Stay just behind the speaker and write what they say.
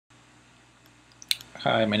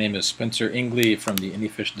Hi, my name is Spencer Ingley from the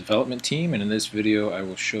Anyfish development team, and in this video I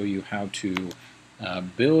will show you how to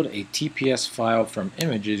build a TPS file from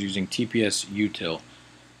images using tpsUtil.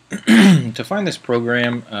 To find this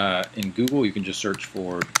program in Google, you can just search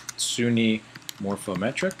for SUNY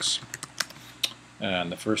Morphometrics,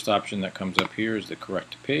 and the first option that comes up here is the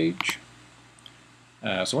correct page.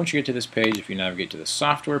 So once you get to this page, if you navigate to the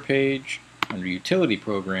software page, under utility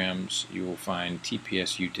programs, you will find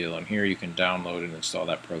tpsUtil, and here you can download and install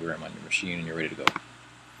that program on your machine and you're ready to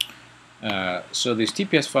go. So these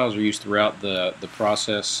TPS files are used throughout the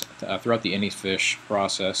process, throughout the Anyfish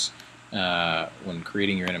process. When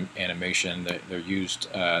creating your animation, they're used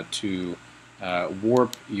to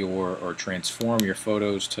warp or transform your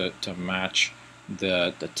photos to match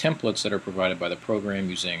the templates that are provided by the program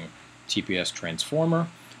using TPS Transformer.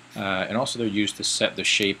 And also they're used to set the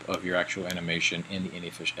shape of your actual animation in the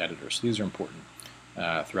Anyfish editor. So these are important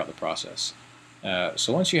throughout the process.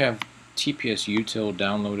 So once you have tpsUtil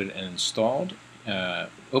downloaded and installed,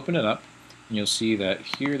 open it up and you'll see that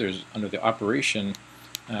here there's under the operation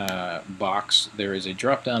box there is a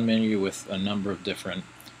drop-down menu with a number of different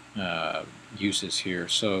uses here.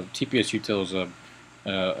 So tpsUtil is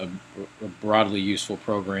a broadly useful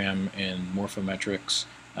program in morphometrics.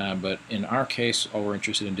 But in our case, all we're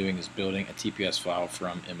interested in doing is building a TPS file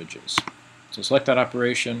from images. So select that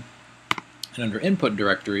operation, and under Input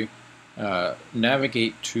Directory,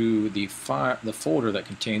 navigate to the folder that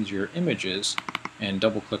contains your images, and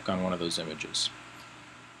double-click on one of those images.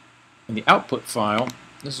 In the output file,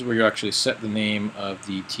 this is where you actually set the name of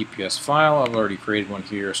the TPS file. I've already created one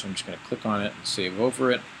here, so I'm just going to click on it and save over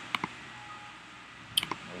it.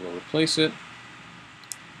 We'll replace it.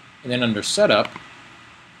 And then under Setup,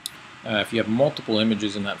 if you have multiple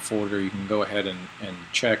images in that folder, you can go ahead and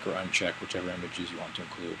check or uncheck whichever images you want to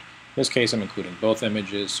include. In this case, I'm including both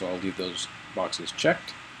images, so I'll leave those boxes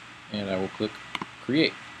checked, and I will click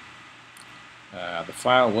Create. The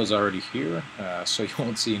file was already here, so you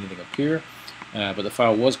won't see anything appear, but the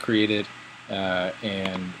file was created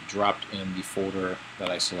and dropped in the folder that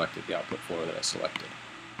I selected, the output folder that I selected.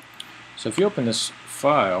 So if you open this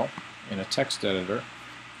file in a text editor,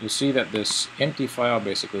 you'll see that this empty file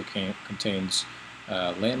basically contains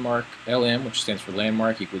landmark LM, which stands for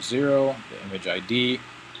landmark equals 0, the image ID,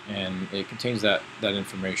 and it contains that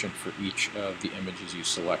information for each of the images you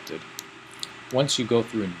selected. Once you go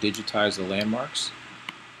through and digitize the landmarks,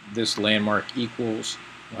 this landmark equals,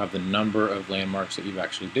 you'll have the number of landmarks that you've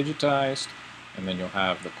actually digitized, and then you'll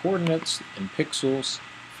have the coordinates in pixels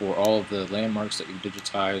for all of the landmarks that you've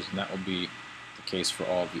digitized, and that will be the case for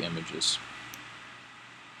all of the images.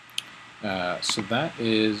 So that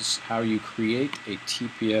is how you create a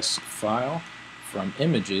TPS file from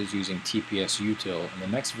images using tpsUtil. In the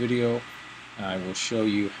next video, I will show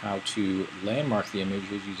you how to landmark the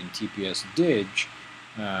images using tpsDig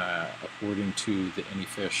according to the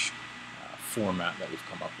Anyfish format that we've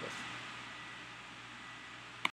come up with.